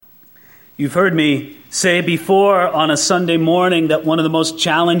You've heard me say before on a Sunday morning that one of the most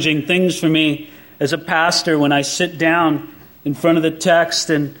challenging things for me as a pastor when I sit down in front of the text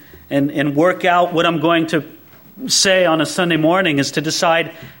and work out what I'm going to say on a Sunday morning is to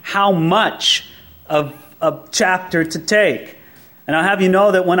decide how much of a chapter to take. And I'll have you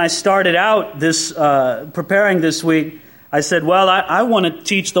know that when I started out this preparing this week, I said, well, I want to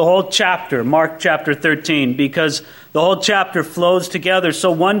teach the whole chapter, Mark chapter 13, because the whole chapter flows together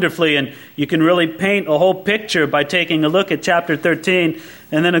so wonderfully, and you can really paint a whole picture by taking a look at chapter 13,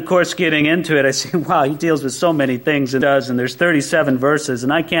 and then, of course, getting into it. I say, wow, he deals with so many things, and there's 37 verses,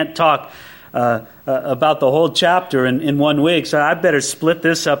 and I can't talk about the whole chapter in 1 week, so I better split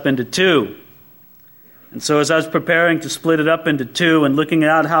this up into two. And so as I was preparing to split it up into two and looking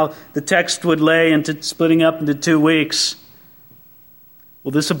at how the text would lay into splitting up into 2 weeks,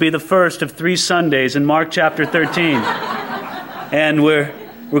 well, this will be the first of 3 Sundays in Mark chapter 13. And we're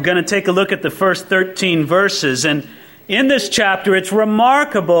going to take a look at the first 13 verses. And in this chapter, it's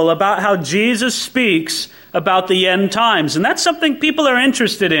remarkable about how Jesus speaks about the end times. And that's something people are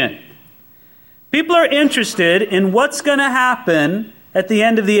interested in. People are interested in what's going to happen at the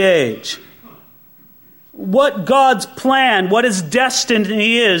end of the age. What God's plan, what His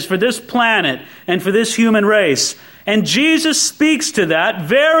destiny is for this planet and for this human race. And Jesus speaks to that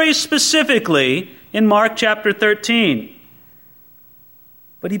very specifically in Mark chapter 13.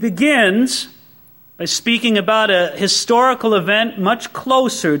 But He begins by speaking about a historical event much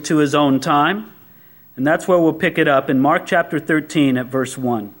closer to His own time. And that's where we'll pick it up in Mark chapter 13 at verse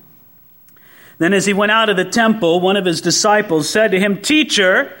 1. Then as He went out of the temple, one of His disciples said to Him,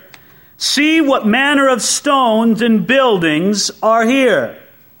 "Teacher, see what manner of stones and buildings are here."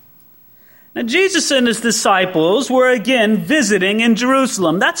 Now, Jesus and His disciples were again visiting in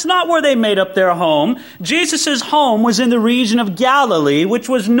Jerusalem. That's not where they made up their home. Jesus' home was in the region of Galilee, which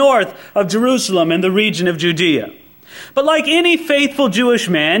was north of Jerusalem in the region of Judea. But like any faithful Jewish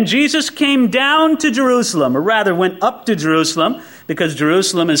man, Jesus came down to Jerusalem, or rather went up to Jerusalem, because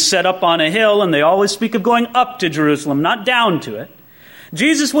Jerusalem is set up on a hill, and they always speak of going up to Jerusalem, not down to it.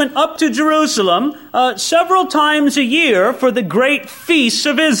 Jesus went up to Jerusalem several times a year for the great feasts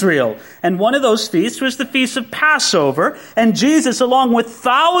of Israel. And one of those feasts was the Feast of Passover. And Jesus, along with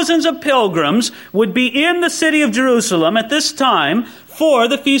thousands of pilgrims, would be in the city of Jerusalem at this time for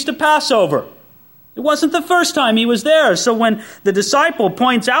the Feast of Passover. It wasn't the first time He was there. So when the disciple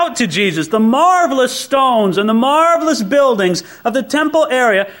points out to Jesus the marvelous stones and the marvelous buildings of the temple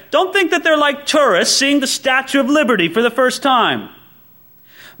area, don't think that they're like tourists seeing the Statue of Liberty for the first time.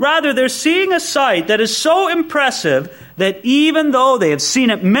 Rather, they're seeing a sight that is so impressive that even though they have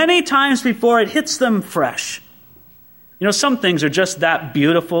seen it many times before, it hits them fresh. You know, some things are just that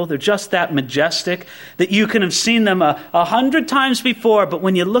beautiful, they're just that majestic, that you can have seen them 100 times before, but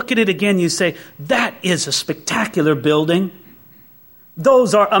when you look at it again, you say, that is a spectacular building.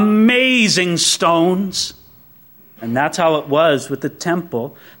 Those are amazing stones. And that's how it was with the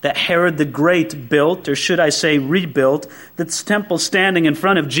temple that Herod the Great built, or should I say rebuilt. This temple standing in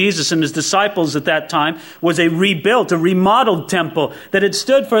front of Jesus and His disciples at that time was a rebuilt, a remodeled temple that had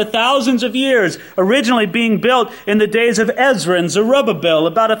stood for thousands of years, originally being built in the days of Ezra and Zerubbabel,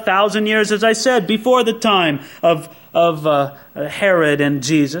 about 1,000 years, as I said, before the time of Herod and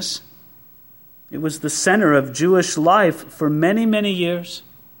Jesus. It was the center of Jewish life for many, many years.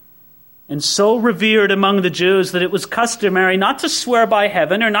 And so revered among the Jews that it was customary not to swear by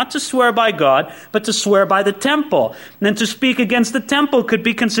heaven or not to swear by God, but to swear by the temple. And then to speak against the temple could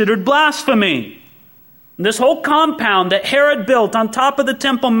be considered blasphemy. And this whole compound that Herod built on top of the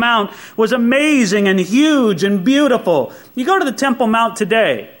Temple Mount was amazing and huge and beautiful. You go to the Temple Mount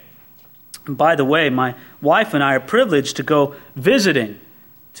today. And by the way, my wife and I are privileged to go visiting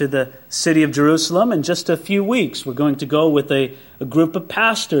to the city of Jerusalem in just a few weeks. We're going to go with a group of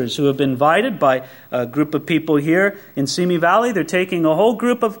pastors who have been invited by a group of people here in Simi Valley. They're taking a whole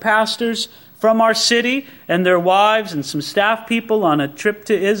group of pastors from our city and their wives and some staff people on a trip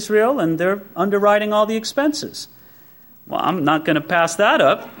to Israel, and they're underwriting all the expenses. Well, I'm not going to pass that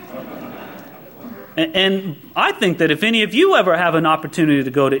up. And I think that if any of you ever have an opportunity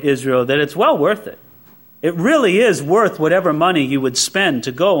to go to Israel, that it's well worth it. It really is worth whatever money you would spend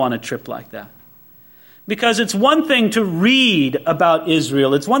to go on a trip like that. Because it's one thing to read about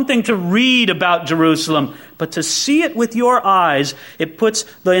Israel. It's one thing to read about Jerusalem. But to see it with your eyes, it puts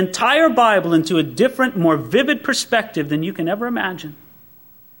the entire Bible into a different, more vivid perspective than you can ever imagine.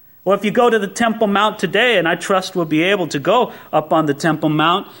 Well, if you go to the Temple Mount today, and I trust we'll be able to go up on the Temple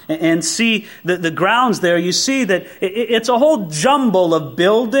Mount and see the grounds there, you see that it's a whole jumble of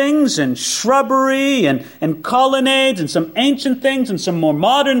buildings and shrubbery and colonnades and some ancient things and some more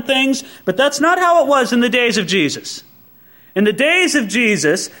modern things. But that's not how it was in the days of Jesus. In the days of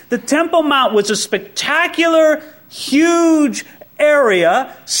Jesus, the Temple Mount was a spectacular, huge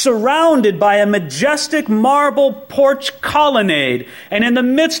area surrounded by a majestic marble porch colonnade. And in the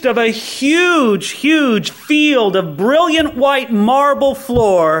midst of a huge, huge field of brilliant white marble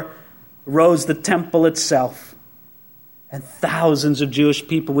floor rose the temple itself. And thousands of Jewish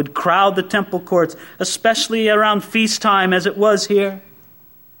people would crowd the temple courts, especially around feast time as it was here.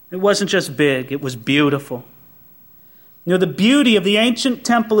 It wasn't just big, it was beautiful. You know, the beauty of the ancient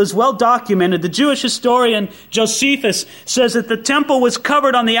temple is well documented. The Jewish historian Josephus says that the temple was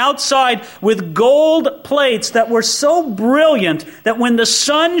covered on the outside with gold plates that were so brilliant that when the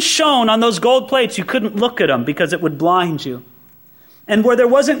sun shone on those gold plates, you couldn't look at them because it would blind you. And where there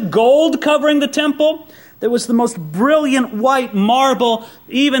wasn't gold covering the temple, there was the most brilliant white marble,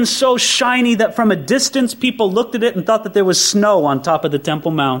 even so shiny that from a distance people looked at it and thought that there was snow on top of the Temple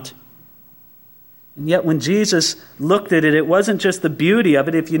Mount. And yet when Jesus looked at it, it wasn't just the beauty of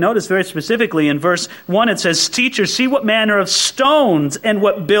it. If you notice very specifically in verse 1, it says, "Teacher, see what manner of stones and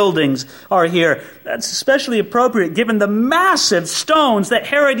what buildings are here." That's especially appropriate given the massive stones that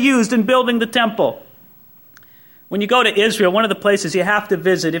Herod used in building the temple. When you go to Israel, one of the places you have to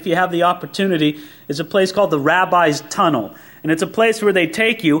visit, if you have the opportunity, is a place called the Rabbi's Tunnel. And it's a place where they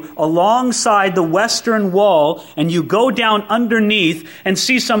take you alongside the western wall and you go down underneath and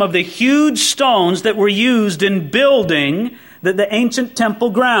see some of the huge stones that were used in building the ancient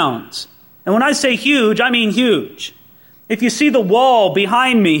temple grounds. And when I say huge, I mean huge. If you see the wall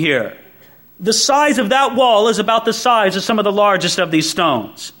behind me here, the size of that wall is about the size of some of the largest of these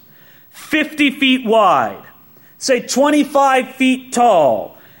stones. 50 feet wide, say 25 feet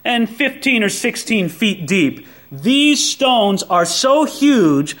tall, and 15 or 16 feet deep. These stones are so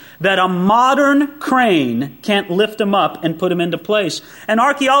huge that a modern crane can't lift them up and put them into place. And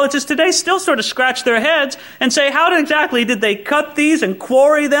archaeologists today still sort of scratch their heads and say, how exactly did they cut these and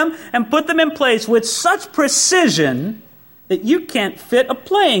quarry them and put them in place with such precision that you can't fit a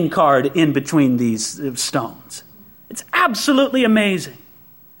playing card in between these stones? It's absolutely amazing.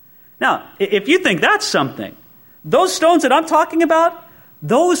 Now, if you think that's something, those stones that I'm talking about,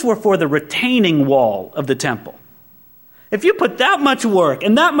 those were for the retaining wall of the temple. If you put that much work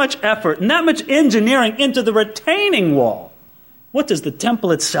and that much effort and that much engineering into the retaining wall, what does the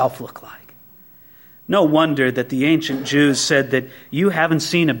temple itself look like? No wonder that the ancient Jews said that you haven't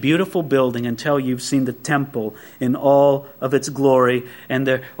seen a beautiful building until you've seen the temple in all of its glory. And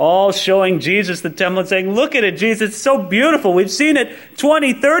they're all showing Jesus the temple and saying, look at it, Jesus, it's so beautiful. We've seen it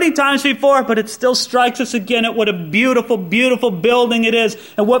 20, 30 times before, but it still strikes us again at what a beautiful, beautiful building it is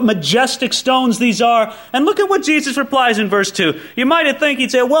and what majestic stones these are. And look at what Jesus replies in verse 2. You might think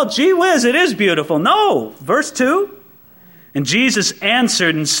he'd say, well, gee whiz, it is beautiful. No, verse 2. And Jesus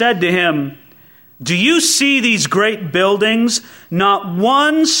answered and said to him, do you see these great buildings? Not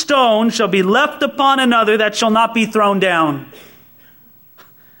one stone shall be left upon another that shall not be thrown down.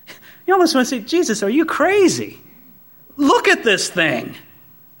 You almost want to say, Jesus, are you crazy? Look at this thing.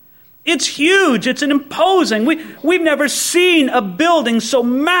 It's huge. It's an imposing. We've never seen a building so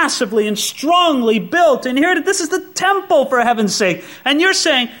massively and strongly built. And here, this is the temple, for heaven's sake. And you're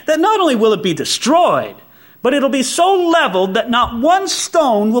saying that not only will it be destroyed, but it'll be so leveled that not one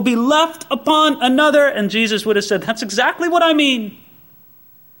stone will be left upon another. And Jesus would have said, that's exactly what I mean.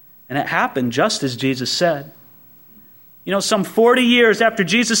 And it happened just as Jesus said. You know, some 40 years after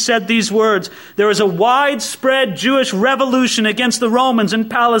Jesus said these words, there was a widespread Jewish revolution against the Romans in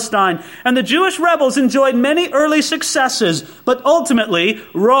Palestine. And the Jewish rebels enjoyed many early successes. But ultimately,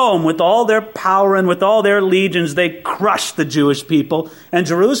 Rome, with all their power and with all their legions, they crushed the Jewish people. And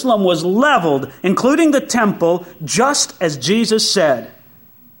Jerusalem was leveled, including the temple, just as Jesus said.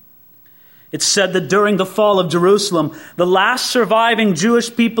 It's said that during the fall of Jerusalem, the last surviving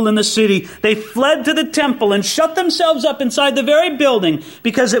Jewish people in the city, they fled to the temple and shut themselves up inside the very building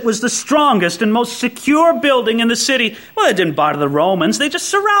because it was the strongest and most secure building in the city. Well, it didn't bother the Romans. They just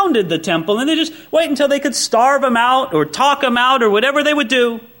surrounded the temple and they just wait until they could starve them out or talk them out or whatever they would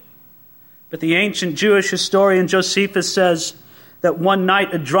do. But the ancient Jewish historian Josephus says that one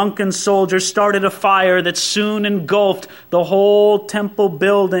night a drunken soldier started a fire that soon engulfed the whole temple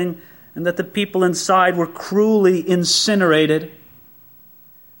building, and that the people inside were cruelly incinerated.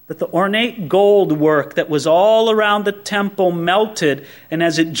 But the ornate gold work that was all around the temple melted, and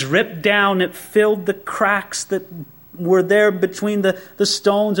as it dripped down, it filled the cracks that were there between the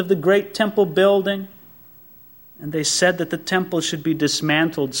stones of the great temple building. And they said that the temple should be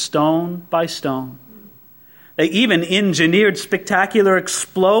dismantled stone by stone. They even engineered spectacular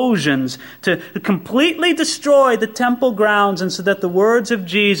explosions to completely destroy the temple grounds, and so that the words of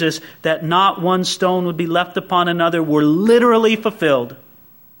Jesus, that not one stone would be left upon another, were literally fulfilled.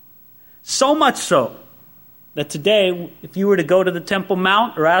 So much so that today, if you were to go to the Temple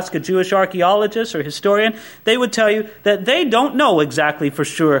Mount or ask a Jewish archaeologist or historian, they would tell you that they don't know exactly for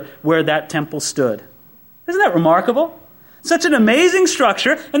sure where that temple stood. Isn't that remarkable? Such an amazing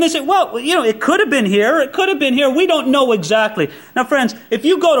structure. And they say, well, it could have been here. It could have been here. We don't know exactly. Now, friends, if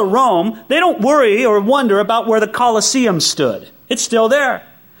you go to Rome, they don't worry or wonder about where the Colosseum stood. It's still there.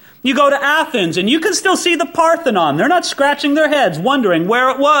 You go to Athens, and you can still see the Parthenon. They're not scratching their heads, wondering where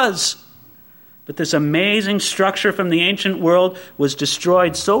it was. But this amazing structure from the ancient world was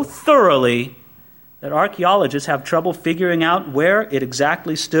destroyed so thoroughly that archaeologists have trouble figuring out where it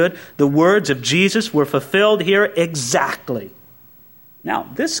exactly stood. The words of Jesus were fulfilled here exactly. Now,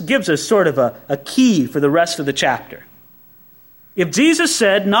 this gives us sort of a key for the rest of the chapter. If Jesus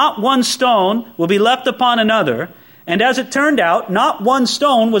said, not one stone will be left upon another, and as it turned out, not one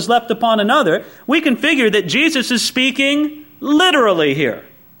stone was left upon another, we can figure that Jesus is speaking literally here.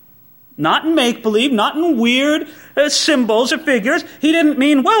 Not in make-believe, not in weird symbols or figures. He didn't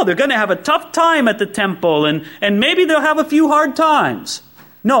mean, well, they're going to have a tough time at the temple and maybe they'll have a few hard times.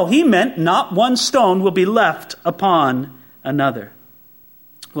 No, he meant not one stone will be left upon another.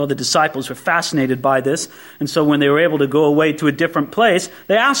 Well, the disciples were fascinated by this, and so when they were able to go away to a different place,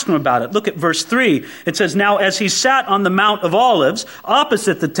 they asked him about it. Look at verse 3. It says, now as he sat on the Mount of Olives,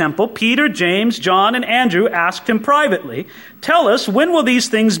 opposite the temple, Peter, James, John, and Andrew asked him privately, tell us, when will these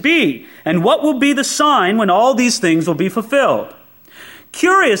things be? And what will be the sign when all these things will be fulfilled?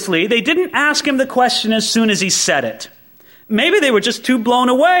 Curiously, they didn't ask him the question as soon as he said it. Maybe they were just too blown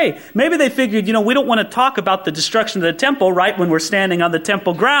away. Maybe they figured, we don't want to talk about the destruction of the temple right when we're standing on the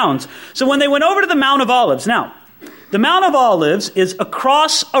temple grounds. So when they went over to the Mount of Olives, now, the Mount of Olives is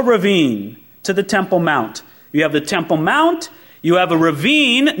across a ravine to the Temple Mount. You have the Temple Mount, you have a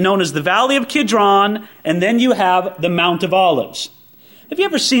ravine known as the Valley of Kidron, and then you have the Mount of Olives. Have you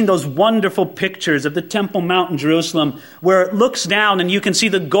ever seen those wonderful pictures of the Temple Mount in Jerusalem where it looks down and you can see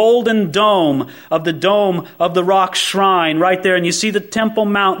the golden dome of the rock shrine right there, and you see the Temple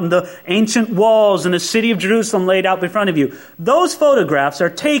Mount and the ancient walls and the city of Jerusalem laid out in front of you? Those photographs are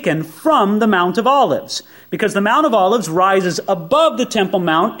taken from the Mount of Olives because the Mount of Olives rises above the Temple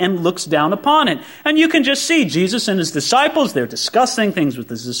Mount and looks down upon it. And you can just see Jesus and his disciples. They're discussing things with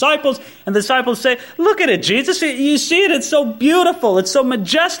his disciples, and the disciples say, look at it, Jesus. You see it? It's so beautiful. It's so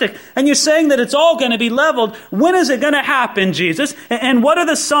majestic. And you're saying that it's all going to be leveled. When is it going to happen, Jesus? And what are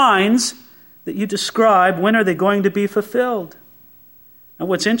the signs that you describe? When are they going to be fulfilled? And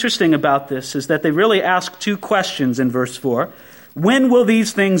what's interesting about this is that they really ask two questions in verse 4. When will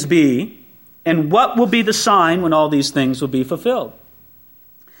these things be? And what will be the sign when all these things will be fulfilled?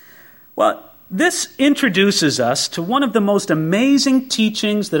 Well, this introduces us to one of the most amazing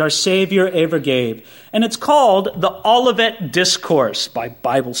teachings that our Savior ever gave. And it's called the Olivet Discourse by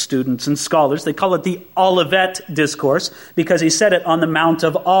Bible students and scholars. They call it the Olivet Discourse because he said it on the Mount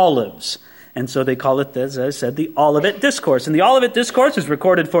of Olives. And so they call it, as I said, the Olivet Discourse. And the Olivet Discourse is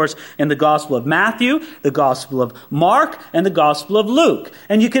recorded for us in the Gospel of Matthew, the Gospel of Mark, and the Gospel of Luke.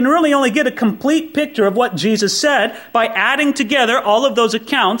 And you can really only get a complete picture of what Jesus said by adding together all of those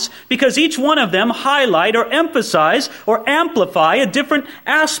accounts, because each one of them highlight or emphasize or amplify a different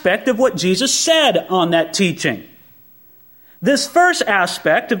aspect of what Jesus said on that teaching. This first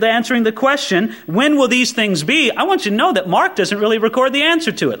aspect of answering the question, when will these things be? I want you to know that Mark doesn't really record the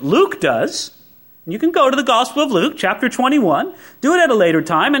answer to it. Luke does. You can go to the Gospel of Luke, chapter 21, do it at a later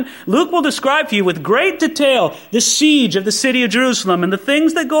time, and Luke will describe to you with great detail the siege of the city of Jerusalem and the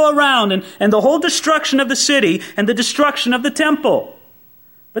things that go around and the whole destruction of the city and the destruction of the temple.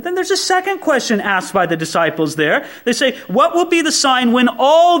 But then there's a second question asked by the disciples there. They say, what will be the sign when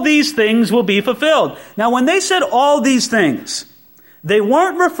all these things will be fulfilled? Now, when they said all these things, they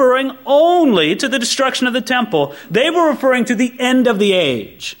weren't referring only to the destruction of the temple. They were referring to the end of the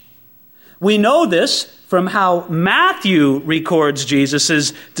age. We know this from how Matthew records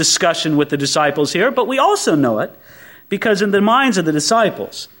Jesus' discussion with the disciples here, but we also know it because in the minds of the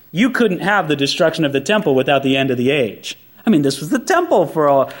disciples, you couldn't have the destruction of the temple without the end of the age. I mean, this was the temple for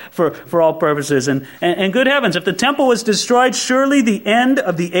all purposes. And good heavens, if the temple was destroyed, surely the end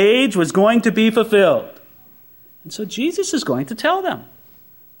of the age was going to be fulfilled. And so Jesus is going to tell them.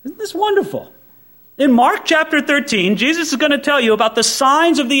 Isn't this wonderful? In Mark chapter 13, Jesus is going to tell you about the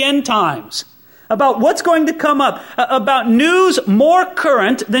signs of the end times. about what's going to come up, about news more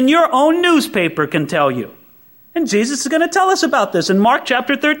current than your own newspaper can tell you. And Jesus is going to tell us about this in Mark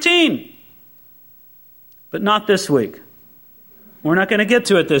chapter 13. But not this week. We're not going to get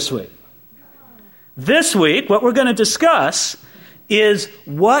to it this week. This week, what we're going to discuss is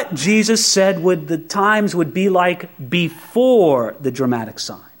what Jesus said the times would be like before the dramatic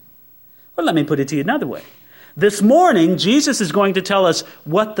sign. Well, let me put it to you another way. This morning, Jesus is going to tell us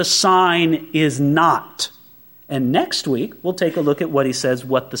what the sign is not. And next week, we'll take a look at what he says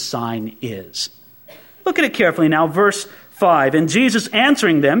what the sign is. Look at it carefully now, verse 5. And Jesus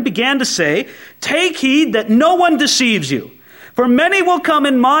answering them began to say, "Take heed that no one deceives you. For many will come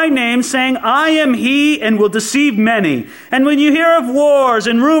in my name, saying, 'I am he,' and will deceive many. And when you hear of wars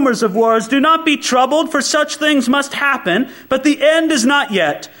and rumors of wars, do not be troubled, for such things must happen, but the end is not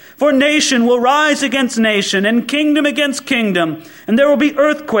yet. For nation will rise against nation, and kingdom against kingdom. And there will be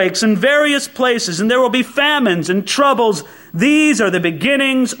earthquakes in various places, and there will be famines and troubles. These are the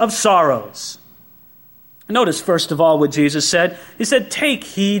beginnings of sorrows." Notice, first of all, what Jesus said. He said, "Take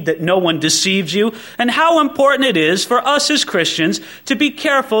heed that no one deceives you," and how important it is for us as Christians to be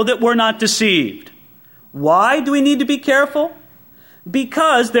careful that we're not deceived. Why do we need to be careful?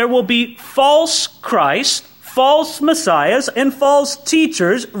 Because there will be false Christ, false messiahs, and false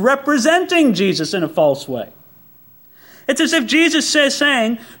teachers representing Jesus in a false way. It's as if Jesus is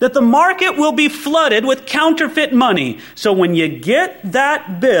saying that the market will be flooded with counterfeit money. So when you get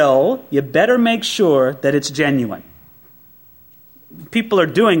that bill, you better make sure that it's genuine. People are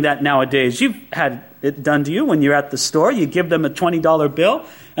doing that nowadays. You've had it done to you when you're at the store. You give them a $20 bill,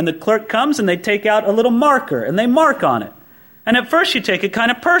 and the clerk comes and they take out a little marker, and they mark on it. And at first you take it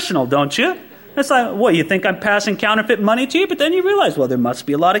kind of personal, don't you? It's like, what, you think I'm passing counterfeit money to you? But then you realize, well, there must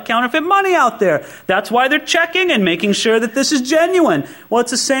be a lot of counterfeit money out there. That's why they're checking and making sure that this is genuine. Well,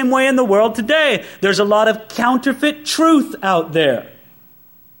 it's the same way in the world today. There's a lot of counterfeit truth out there.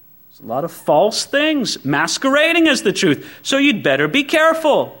 There's a lot of false things masquerading as the truth. So you'd better be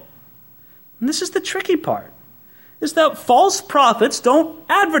careful. And this is the tricky part, is that false prophets don't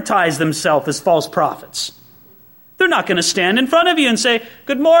advertise themselves as false prophets. They're not going to stand in front of you and say,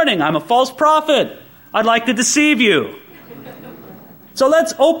 "Good morning, I'm a false prophet. I'd like to deceive you. So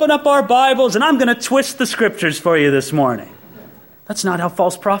let's open up our Bibles and I'm going to twist the scriptures for you this morning." That's not how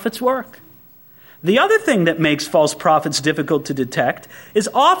false prophets work. The other thing that makes false prophets difficult to detect is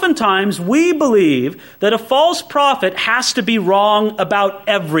oftentimes we believe that a false prophet has to be wrong about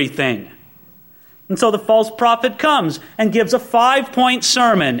everything. And so the false prophet comes and gives a 5-point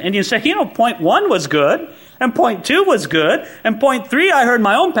sermon. And you say, point 1 was good. And point 2 was good. And point 3, I heard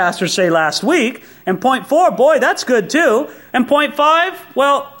my own pastor say last week. And point 4, boy, that's good too. And point 5,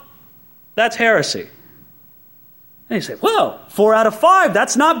 well, that's heresy. And you say, well, 4 out of 5,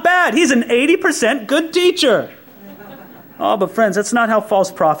 that's not bad. He's an 80% good teacher. Oh, but friends, that's not how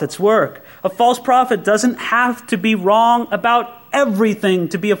false prophets work. A false prophet doesn't have to be wrong about everything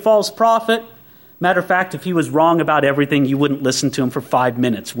to be a false prophet. Matter of fact, if he was wrong about everything, you wouldn't listen to him for 5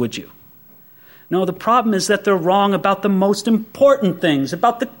 minutes, would you? No, the problem is that they're wrong about the most important things,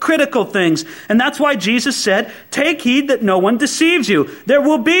 about the critical things. And that's why Jesus said, "Take heed that no one deceives you. There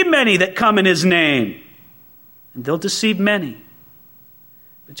will be many that come in his name, and they'll deceive many."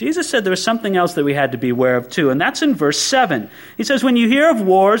 But Jesus said there was something else that we had to be aware of too, and that's in verse 7. He says, "When you hear of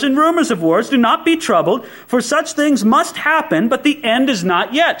wars and rumors of wars, do not be troubled, for such things must happen, but the end is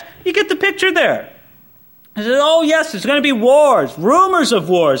not yet." You get the picture there. He said, oh yes, there's going to be wars, rumors of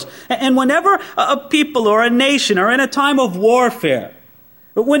wars. And whenever a people or a nation are in a time of warfare,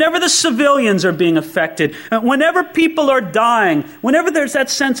 whenever the civilians are being affected, whenever people are dying, whenever there's that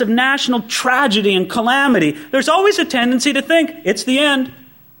sense of national tragedy and calamity, there's always a tendency to think, it's the end.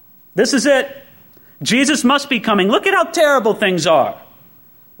 This is it. Jesus must be coming. Look at how terrible things are.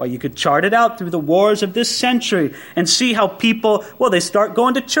 Well, you could chart it out through the wars of this century and see how people, they start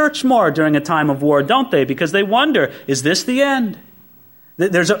going to church more during a time of war, don't they? Because they wonder, is this the end?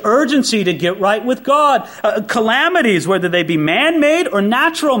 There's an urgency to get right with God. Calamities, whether they be man-made or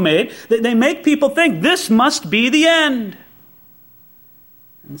natural-made, they make people think this must be the end.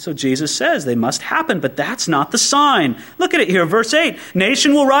 And so Jesus says they must happen, but that's not the sign. Look at it here, verse 8.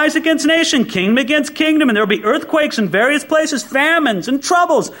 "Nation will rise against nation, kingdom against kingdom, and there will be earthquakes in various places, famines and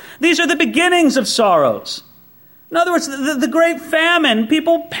troubles. These are the beginnings of sorrows." In other words, the great famine,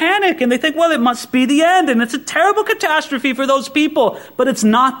 people panic and they think, well, it must be the end. And it's a terrible catastrophe for those people. But it's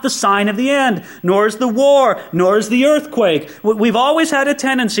not the sign of the end, nor is the war, nor is the earthquake. We've always had a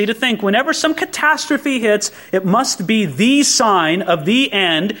tendency to think whenever some catastrophe hits, it must be the sign of the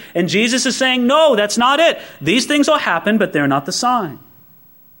end. And Jesus is saying, no, that's not it. These things will happen, but they're not the sign.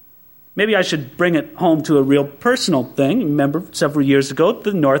 Maybe I should bring it home to a real personal thing. Remember several years ago,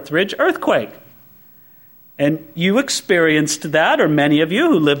 the Northridge earthquake. And you experienced that, or many of you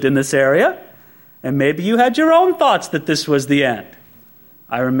who lived in this area, and maybe you had your own thoughts that this was the end.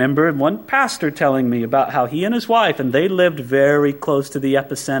 I remember one pastor telling me about how he and his wife, and they lived very close to the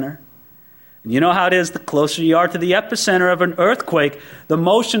epicenter. And you know how it is, the closer you are to the epicenter of an earthquake, the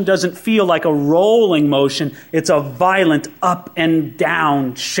motion doesn't feel like a rolling motion. It's a violent up and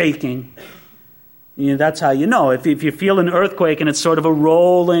down shaking. That's how you know. If you feel an earthquake and it's sort of a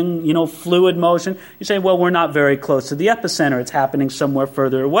rolling, fluid motion, you say, well, we're not very close to the epicenter. It's happening somewhere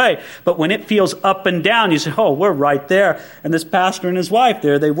further away. But when it feels up and down, you say, oh, we're right there. And this pastor and his wife,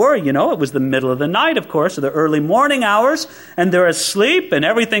 there they were. It was the middle of the night, of course, or the early morning hours, and they're asleep, and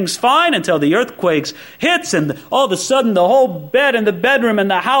everything's fine until the earthquake hits, and all of a sudden the whole bed and the bedroom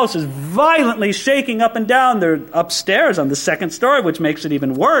and the house is violently shaking up and down. They're upstairs on the second story, which makes it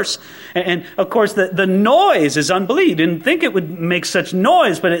even worse. And of course, the noise is unbelievable. You didn't think it would make such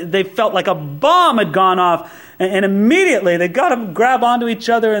noise, but they felt like a bomb had gone off. And immediately they got to grab onto each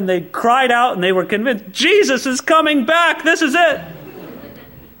other and they cried out and they were convinced, Jesus is coming back. This is it.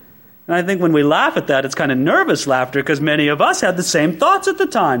 And I think when we laugh at that, it's kind of nervous laughter because many of us had the same thoughts at the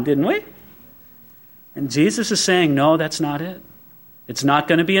time, didn't we? And Jesus is saying, no, that's not it. It's not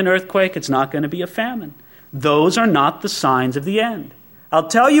going to be an earthquake. It's not going to be a famine. Those are not the signs of the end. I'll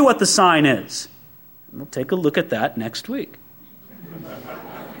tell you what the sign is. We'll take a look at that next week.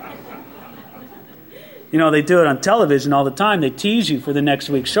 They do it on television all the time. They tease you for the next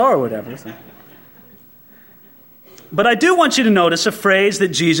week's show or whatever. But I do want you to notice a phrase that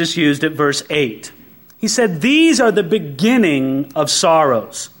Jesus used at verse 8. He said, these are the beginning of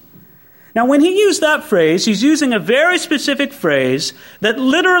sorrows. Now, when he used that phrase, he's using a very specific phrase that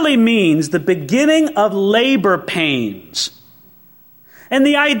literally means the beginning of labor pains. And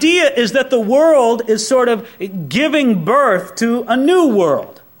the idea is that the world is sort of giving birth to a new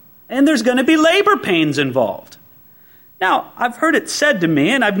world. And there's going to be labor pains involved. Now, I've heard it said to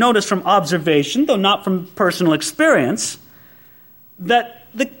me, and I've noticed from observation, though not from personal experience, that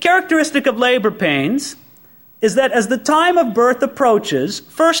the characteristic of labor pains is that as the time of birth approaches,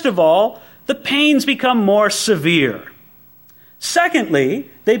 first of all, the pains become more severe. Secondly,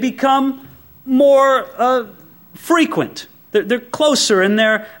 they become more frequent. They're closer and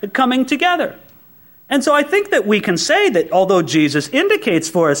they're coming together. And so I think that we can say that although Jesus indicates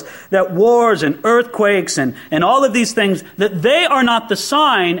for us that wars and earthquakes and all of these things, that they are not the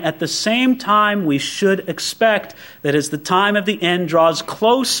sign, at the same time we should expect that as the time of the end draws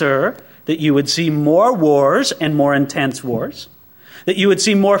closer, that you would see more wars and more intense wars, that you would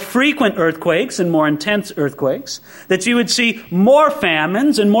see more frequent earthquakes and more intense earthquakes, that you would see more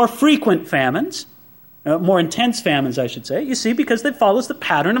famines and more frequent famines, more intense famines, I should say, you see, because it follows the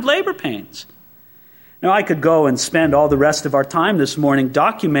pattern of labor pains. Now, I could go and spend all the rest of our time this morning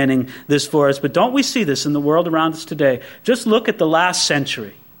documenting this for us, but don't we see this in the world around us today? Just look at the last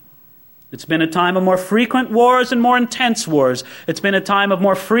century. It's been a time of more frequent wars and more intense wars. It's been a time of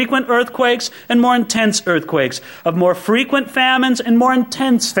more frequent earthquakes and more intense earthquakes, of more frequent famines and more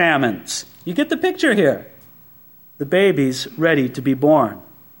intense famines. You get the picture here. The baby's ready to be born.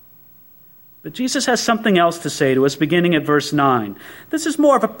 But Jesus has something else to say to us, beginning at verse 9. This is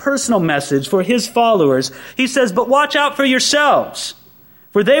more of a personal message for his followers. He says, but watch out for yourselves,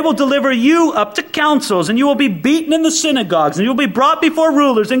 for they will deliver you up to councils, and you will be beaten in the synagogues, and you will be brought before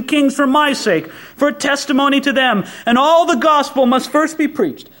rulers and kings for my sake, for a testimony to them. And all the gospel must first be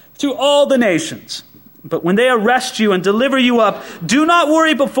preached to all the nations. But when they arrest you and deliver you up, do not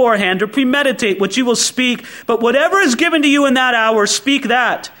worry beforehand or premeditate what you will speak, but whatever is given to you in that hour, speak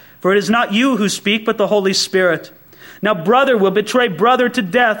that. For it is not you who speak, but the Holy Spirit. Now brother will betray brother to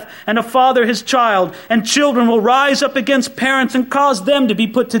death, and a father his child, and children will rise up against parents and cause them to be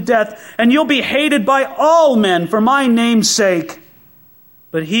put to death, and you'll be hated by all men for my name's sake.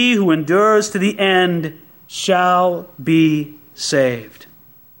 But he who endures to the end shall be saved.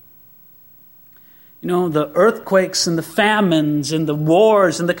 The earthquakes and the famines and the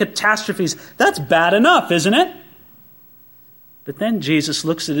wars and the catastrophes, that's bad enough, isn't it? But then Jesus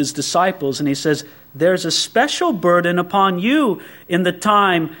looks at his disciples and he says, there's a special burden upon you in the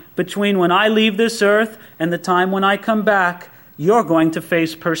time between when I leave this earth and the time when I come back. You're going to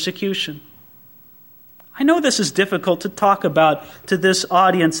face persecution. I know this is difficult to talk about to this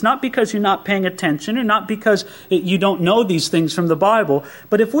audience, not because you're not paying attention or not because you don't know these things from the Bible,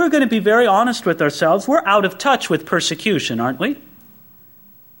 but if we're going to be very honest with ourselves, we're out of touch with persecution, aren't we?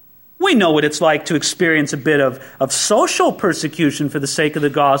 We know what it's like to experience a bit of social persecution for the sake of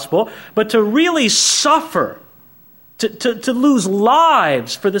the gospel, but to really suffer, to lose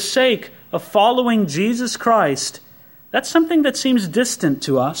lives for the sake of following Jesus Christ, that's something that seems distant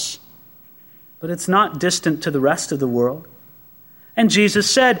to us, but it's not distant to the rest of the world. And Jesus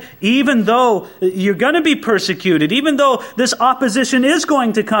said, even though you're going to be persecuted, even though this opposition is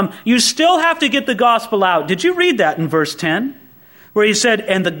going to come, you still have to get the gospel out. Did you read that in verse 10? Where he said,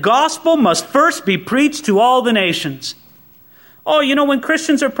 and the gospel must first be preached to all the nations. Oh, when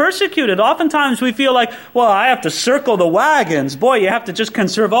Christians are persecuted, oftentimes we feel like, well, I have to circle the wagons. Boy, you have to just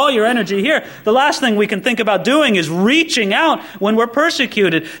conserve all your energy here. The last thing we can think about doing is reaching out when we're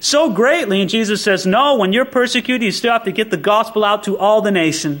persecuted so greatly. And Jesus says, no, when you're persecuted, you still have to get the gospel out to all the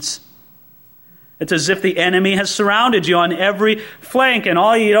nations. It's as if the enemy has surrounded you on every flank, and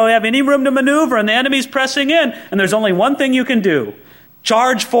you don't have any room to maneuver, and the enemy's pressing in, and there's only one thing you can do.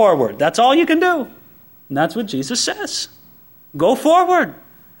 Charge forward. That's all you can do. And that's what Jesus says. Go forward.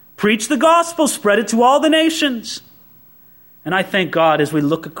 Preach the gospel. Spread it to all the nations. And I thank God as we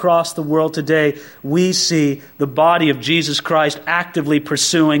look across the world today, we see the body of Jesus Christ actively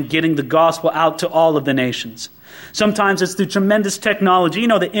pursuing getting the gospel out to all of the nations. Sometimes it's through tremendous technology.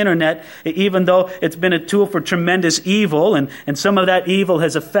 The internet, even though it's been a tool for tremendous evil, and some of that evil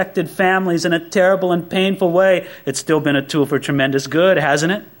has affected families in a terrible and painful way, it's still been a tool for tremendous good,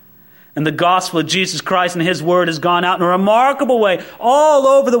 hasn't it? And the gospel of Jesus Christ and His Word has gone out in a remarkable way all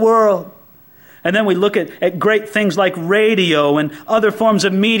over the world. And then we look at great things like radio and other forms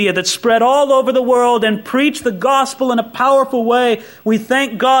of media that spread all over the world and preach the gospel in a powerful way. We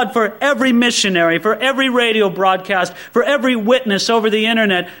thank God for every missionary, for every radio broadcast, for every witness over the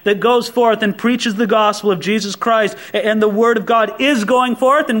internet that goes forth and preaches the gospel of Jesus Christ. And the Word of God is going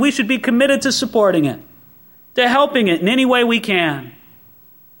forth, and we should be committed to supporting it, to helping it in any way we can.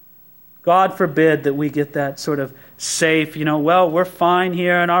 God forbid that we get that sort of safe, we're fine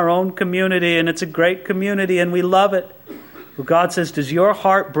here in our own community, and it's a great community, and we love it. But God says, does your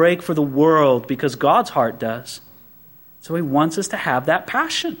heart break for the world? Because God's heart does. So He wants us to have that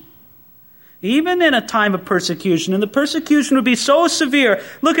passion. Even in a time of persecution, and the persecution would be so severe.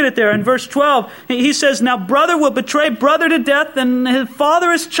 Look at it there in verse 12. He says, now brother will betray brother to death, and his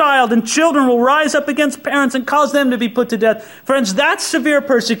father his child, and children will rise up against parents and cause them to be put to death. Friends, that's severe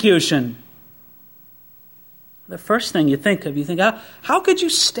persecution. The first thing you think, how could you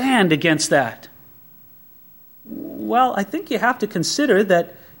stand against that? Well, I think you have to consider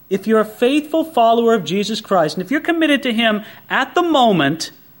that if you're a faithful follower of Jesus Christ, and if you're committed to Him at the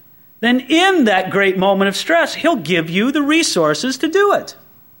moment, then in that great moment of stress, He'll give you the resources to do it.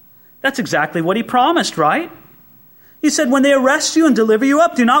 That's exactly what He promised, right? He said, when they arrest you and deliver you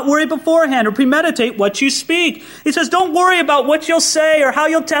up, do not worry beforehand or premeditate what you speak. He says, don't worry about what you'll say or how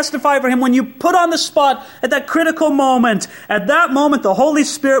you'll testify for Him. When you put on the spot at that critical moment, at that moment, the Holy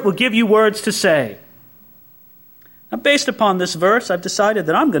Spirit will give you words to say. Now, based upon this verse, I've decided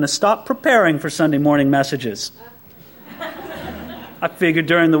that I'm going to stop preparing for Sunday morning messages. I figured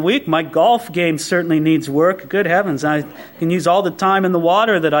during the week, my golf game certainly needs work. Good heavens, I can use all the time in the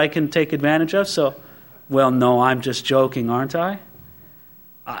water that I can take advantage of. Well, no, I'm just joking, aren't I?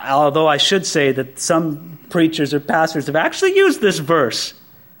 Although I should say that some preachers or pastors have actually used this verse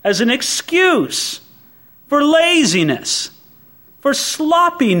as an excuse for laziness, for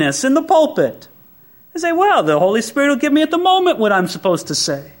sloppiness in the pulpit. They say, well, the Holy Spirit will give me at the moment what I'm supposed to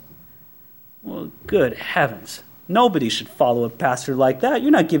say. Well, good heavens. Nobody should follow a pastor like that.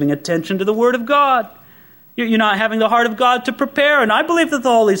 You're not giving attention to the Word of God. You're not having the heart of God to prepare. And I believe that the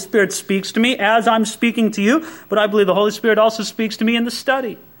Holy Spirit speaks to me as I'm speaking to you, but I believe the Holy Spirit also speaks to me in the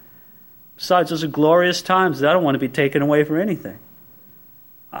study. Besides, those are glorious times that I don't want to be taken away for anything.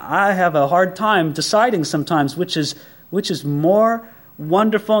 I have a hard time deciding sometimes which is more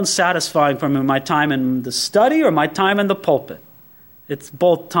wonderful and satisfying for me, my time in the study or my time in the pulpit. It's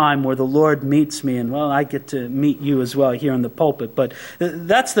both time where the Lord meets me, and, well, I get to meet you as well here in the pulpit. But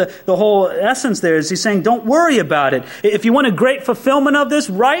that's the whole essence there, is He's saying, don't worry about it. If you want a great fulfillment of this,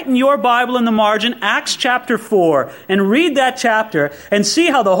 write in your Bible in the margin, Acts chapter 4, and read that chapter and see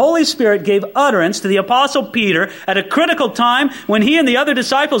how the Holy Spirit gave utterance to the Apostle Peter at a critical time when he and the other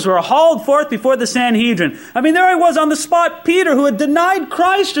disciples were hauled forth before the Sanhedrin. I mean, there he was on the spot, Peter, who had denied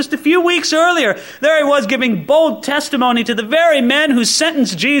Christ just a few weeks earlier. There he was giving bold testimony to the very men who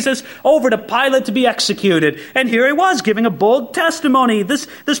sentenced Jesus over to Pilate to be executed. And here he was giving a bold testimony. This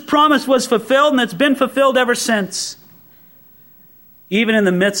promise was fulfilled, and it's been fulfilled ever since. Even in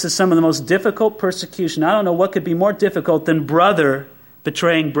the midst of some of the most difficult persecution, I don't know what could be more difficult than brother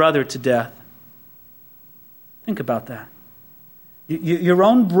betraying brother to death. Think about that. Your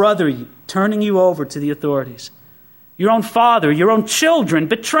own brother turning you over to the authorities. Your own father, your own children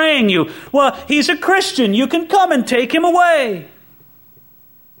betraying you. Well, he's a Christian. You can come and take him away.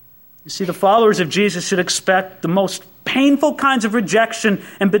 You see, the followers of Jesus should expect the most painful kinds of rejection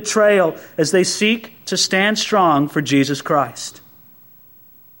and betrayal as they seek to stand strong for Jesus Christ.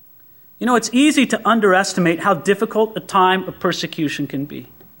 You know, it's easy to underestimate how difficult a time of persecution can be.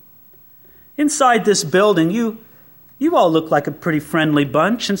 Inside this building, you all look like a pretty friendly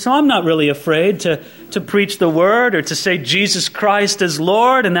bunch, and so I'm not really afraid to preach the word or to say Jesus Christ is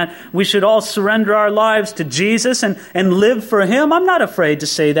Lord and that we should all surrender our lives to Jesus and live for Him. I'm not afraid to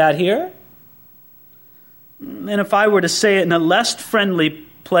say that here. And if I were to say it in a less friendly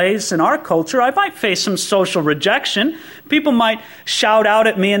place in our culture, I might face some social rejection. People might shout out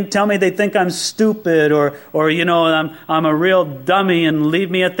at me and tell me they think I'm stupid or I'm a real dummy and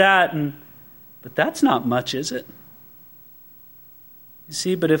leave me at that. But that's not much, is it? You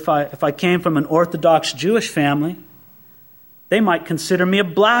see, but if I came from an Orthodox Jewish family, they might consider me a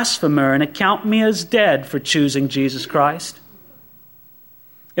blasphemer and account me as dead for choosing Jesus Christ.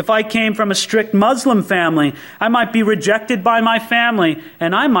 If I came from a strict Muslim family, I might be rejected by my family,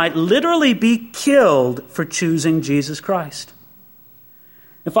 and I might literally be killed for choosing Jesus Christ.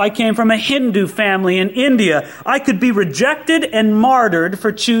 If I came from a Hindu family in India, I could be rejected and martyred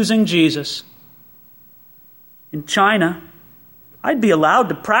for choosing Jesus. In China, I'd be allowed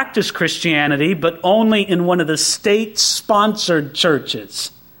to practice Christianity, but only in one of the state-sponsored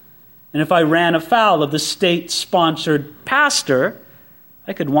churches. And if I ran afoul of the state-sponsored pastor,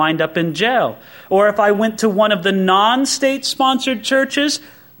 I could wind up in jail. Or if I went to one of the non-state-sponsored churches,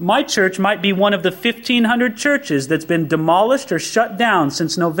 my church might be one of the 1,500 churches that's been demolished or shut down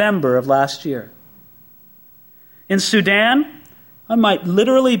since November of last year. In Sudan, I might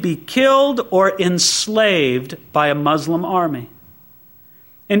literally be killed or enslaved by a Muslim army.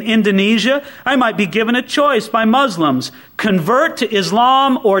 In Indonesia, I might be given a choice by Muslims: convert to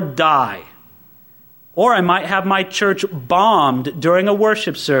Islam or die. Or I might have my church bombed during a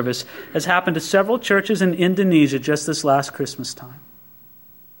worship service, as happened to several churches in Indonesia just this last Christmas time.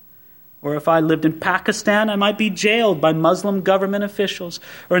 Or if I lived in Pakistan, I might be jailed by Muslim government officials.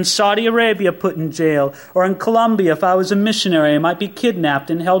 Or in Saudi Arabia, put in jail. Or in Colombia, if I was a missionary, I might be kidnapped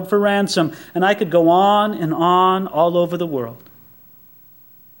and held for ransom. And I could go on and on all over the world.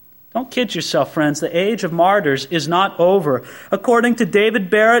 Don't kid yourself, friends. The age of martyrs is not over. According to David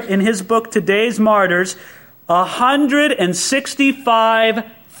Barrett in his book, Today's Martyrs,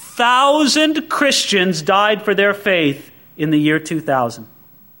 165,000 Christians died for their faith in the year 2000.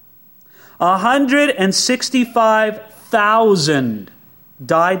 165,000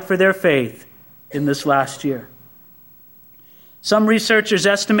 died for their faith in this last year. Some researchers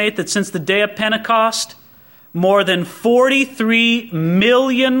estimate that since the day of Pentecost, more than 43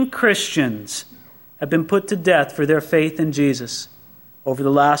 million Christians have been put to death for their faith in Jesus over the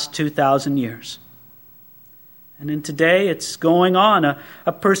last 2,000 years. And in today, it's going on. A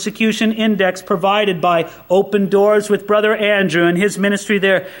persecution index provided by Open Doors with Brother Andrew and his ministry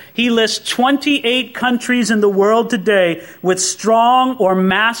there. He lists 28 countries in the world today with strong or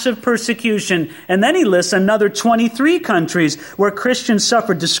massive persecution. And then he lists another 23 countries where Christians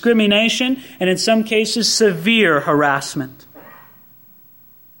suffer discrimination and in some cases severe harassment.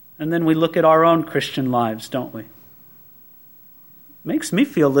 And then we look at our own Christian lives, don't we? Makes me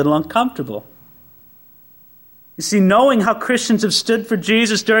feel a little uncomfortable. You see, knowing how Christians have stood for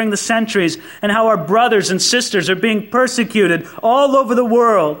Jesus during the centuries and how our brothers and sisters are being persecuted all over the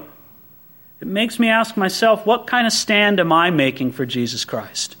world, it makes me ask myself, what kind of stand am I making for Jesus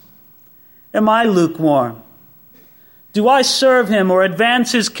Christ? Am I lukewarm? Do I serve Him or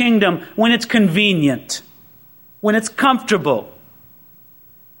advance His kingdom when it's convenient, when it's comfortable?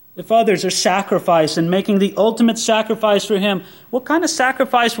 If others are sacrificed and making the ultimate sacrifice for Him, what kind of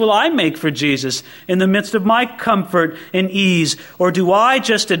sacrifice will I make for Jesus in the midst of my comfort and ease? Or do I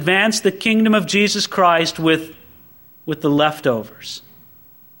just advance the kingdom of Jesus Christ with the leftovers?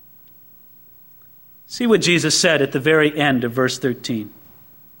 See what Jesus said at the very end of verse 13.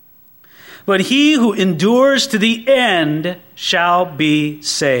 But he who endures to the end shall be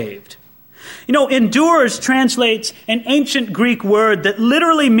saved. You know, endures translates an ancient Greek word that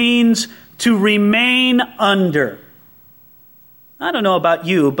literally means to remain under. I don't know about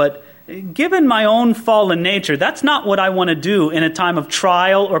you, but given my own fallen nature, that's not what I want to do in a time of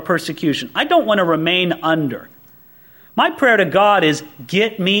trial or persecution. I don't want to remain under. My prayer to God is,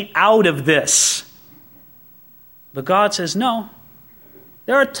 get me out of this. But God says, no.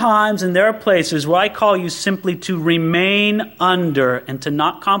 There are times and there are places where I call you simply to remain under and to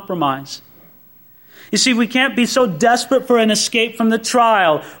not compromise. You see, we can't be so desperate for an escape from the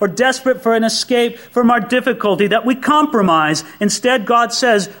trial or desperate for an escape from our difficulty that we compromise. Instead, God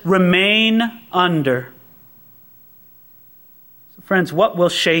says, remain under. So friends, what will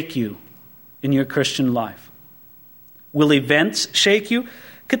shake you in your Christian life? Will events shake you?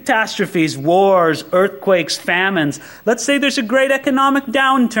 Catastrophes, wars, earthquakes, famines. Let's say there's a great economic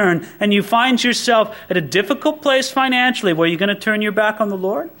downturn and you find yourself at a difficult place financially. Where are you going to turn your back on the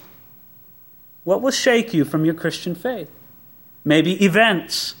Lord? What will shake you from your Christian faith? Maybe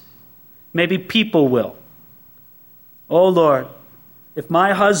events. Maybe people will. Oh Lord, if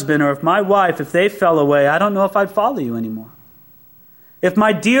my husband or if my wife, if they fell away, I don't know if I'd follow you anymore. If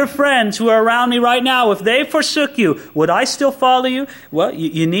my dear friends who are around me right now, if they forsook you, would I still follow you? Well,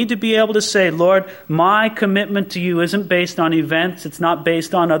 you need to be able to say, Lord, my commitment to you isn't based on events. It's not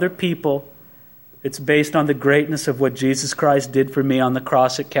based on other people. It's based on the greatness of what Jesus Christ did for me on the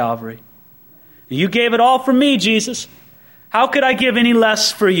cross at Calvary. You gave it all for me, Jesus. How could I give any less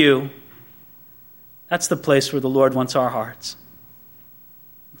for you? That's the place where the Lord wants our hearts.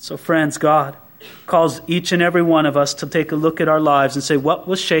 So friends, God calls each and every one of us to take a look at our lives and say, what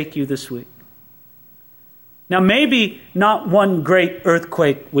will shake you this week? Now, maybe not one great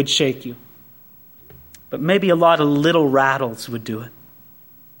earthquake would shake you, but maybe a lot of little rattles would do it.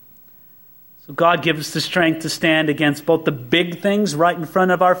 So God gives us the strength to stand against both the big things right in front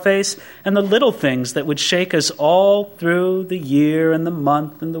of our face and the little things that would shake us all through the year and the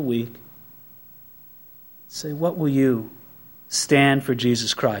month and the week. Say, what will you stand for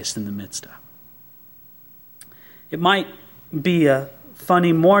Jesus Christ in the midst of? It might be a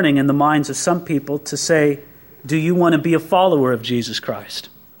funny morning in the minds of some people to say, do you want to be a follower of Jesus Christ?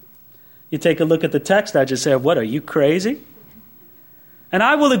 You take a look at the text, I just say, what, are you crazy? And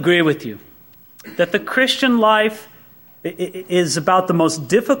I will agree with you that the Christian life is about the most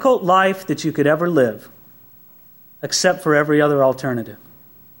difficult life that you could ever live, except for every other alternative.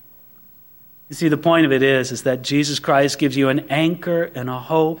 You see, the point of it is that Jesus Christ gives you an anchor and a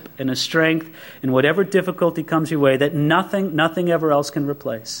hope and a strength in whatever difficulty comes your way that nothing ever else can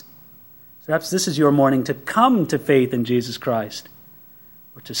replace. Perhaps this is your morning to come to faith in Jesus Christ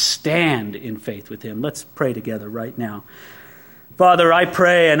or to stand in faith with Him. Let's pray together right now. Father, I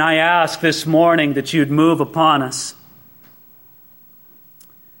pray and I ask this morning that you'd move upon us,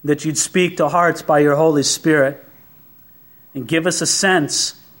 that you'd speak to hearts by your Holy Spirit and give us a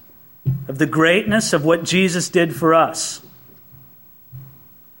sense of the greatness of what Jesus did for us.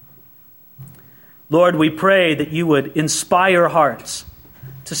 Lord, we pray that you would inspire hearts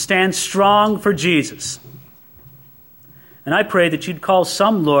to stand strong for Jesus. And I pray that you'd call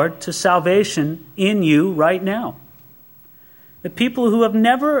some, Lord, to salvation in you right now. The people who have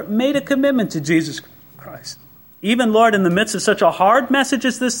never made a commitment to Jesus Christ. Even, Lord, in the midst of such a hard message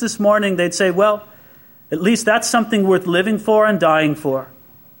as this morning, they'd say, well, at least that's something worth living for and dying for.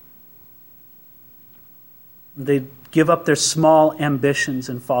 They'd give up their small ambitions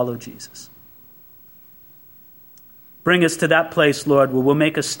and follow Jesus. Bring us to that place, Lord, where we'll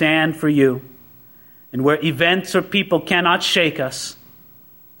make a stand for you and where events or people cannot shake us,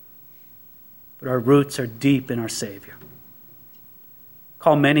 but our roots are deep in our Savior.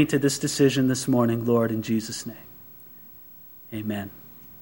 Call many to this decision this morning, Lord, in Jesus' name. Amen.